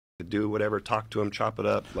Do whatever, talk to them, chop it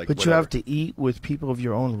up, like. But whatever. you have to eat with people of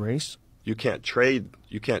your own race? You can't trade.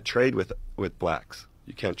 You can't trade with blacks.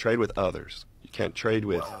 You can't trade with others. You can't trade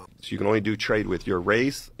with. So you can only do trade with your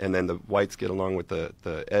race, and then the whites get along with the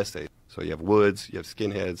SA. So you have Woods, you have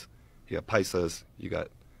Skinheads, you have Paisas, you got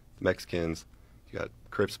Mexicans, you got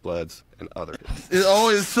Crips, Bloods, and others. It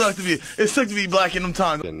always sucked to be. It sucked to be black in them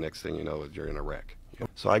times. And next thing you know, you're in a wreck.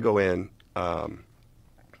 So I go in.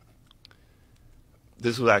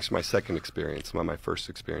 This was actually my second experience, not my first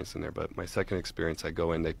experience in there, but my second experience, I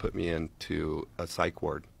go in, they put me into a psych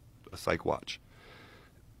ward, a psych watch,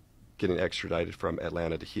 getting extradited from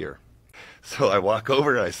Atlanta to here. So I walk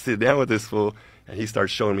over, I sit down with this fool, and he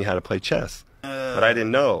starts showing me how to play chess. But I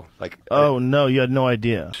didn't know. Oh, no, you had no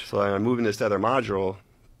idea. So I'm moving this other module.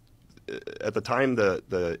 At the time,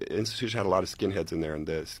 the institution had a lot of skinheads in there, and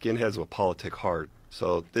the skinheads will politic hard.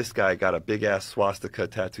 So this guy got a big-ass swastika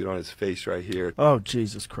tattooed on his face right here. Oh,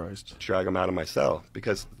 Jesus Christ. Drag him out of my cell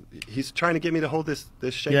because he's trying to get me to hold this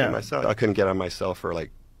shake in my cell. I couldn't get out of my cell for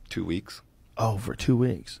like 2 weeks. Oh, for 2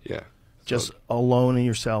 weeks? Yeah. Just alone in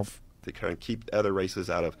yourself? To kind of keep other races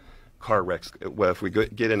out of car wrecks. Well, if we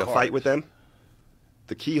get in a fight with them,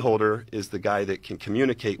 the key holder is the guy that can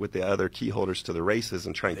communicate with the other key holders to the races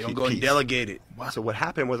and try and keep peace. They don't go and delegate it. Wow. So what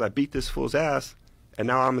happened was I beat this fool's ass, and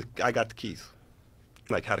now I got the keys.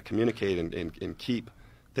 Like how to communicate and keep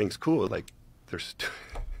things cool. Like there's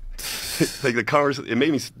like the conversation. It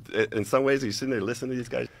made me, in some ways, you're sitting there listening to these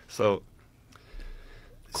guys. So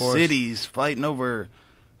cities fighting over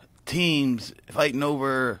teams, fighting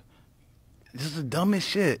over just the dumbest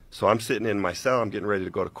shit. So I'm sitting in my cell. I'm getting ready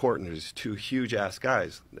to go to court, and there's two huge ass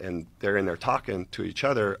guys, and they're in there talking to each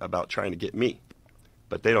other about trying to get me,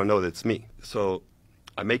 but they don't know that it's me. So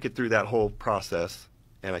I make it through that whole process,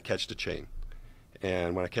 and I catch the chain.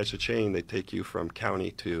 And when I catch the chain, they take you from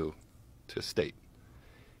county to state.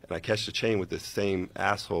 And I catch the chain with this same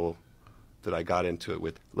asshole that I got into it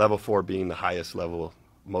with. Level 4 being the highest level,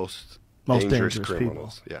 most dangerous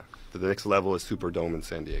criminals. People. Yeah. The next level is Superdome in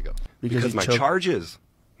San Diego. Because my charges,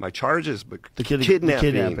 the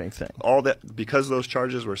kidnapping thing. All that, because those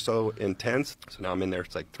charges were so intense. So now I'm in there,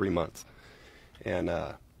 it's like 3 months. And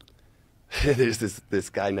there's this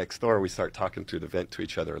guy next door. We start talking through the vent to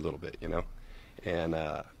each other a little bit, you know. And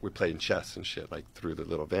we're playing chess and shit, like through the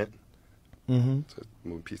little vent. So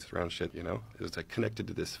moving pieces around shit, you know. It was like connected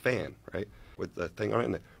to this fan, right? With the thing on it,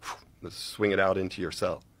 and then swing it out into your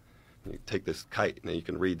cell. And you take this kite, and then you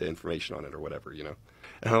can read the information on it or whatever, you know.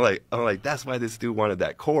 And I'm like, that's why this dude wanted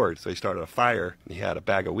that cord. So he started a fire, and he had a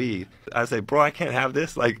bag of weed. I was like, bro, I can't have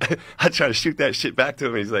this. Like, I try to shoot that shit back to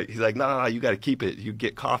him. And he's like, no, you got to keep it. You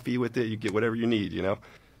get coffee with it. You get whatever you need, you know.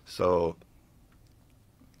 So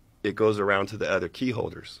it goes around to the other key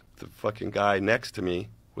holders. The fucking guy next to me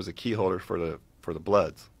was a key holder for the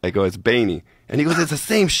Bloods. I go, it's Baney. And he goes, it's the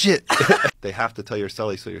same shit. They have to tell your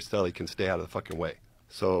celly so your celly can stay out of the fucking way.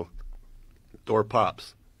 So door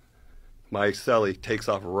pops. My celly takes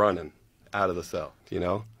off running out of the cell, you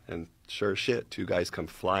know? And sure as shit, 2 guys come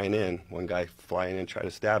flying in. One guy flying in, try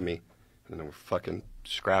to stab me. And then we're fucking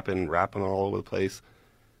scrapping, rapping all over the place.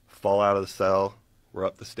 Fall out of the cell. We're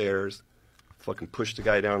up the stairs. Fucking pushed the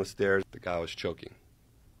guy down the stairs. The guy was choking.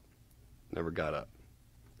 Never got up.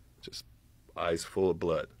 Just eyes full of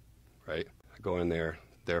blood, right? I go in there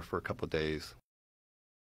for a couple of days.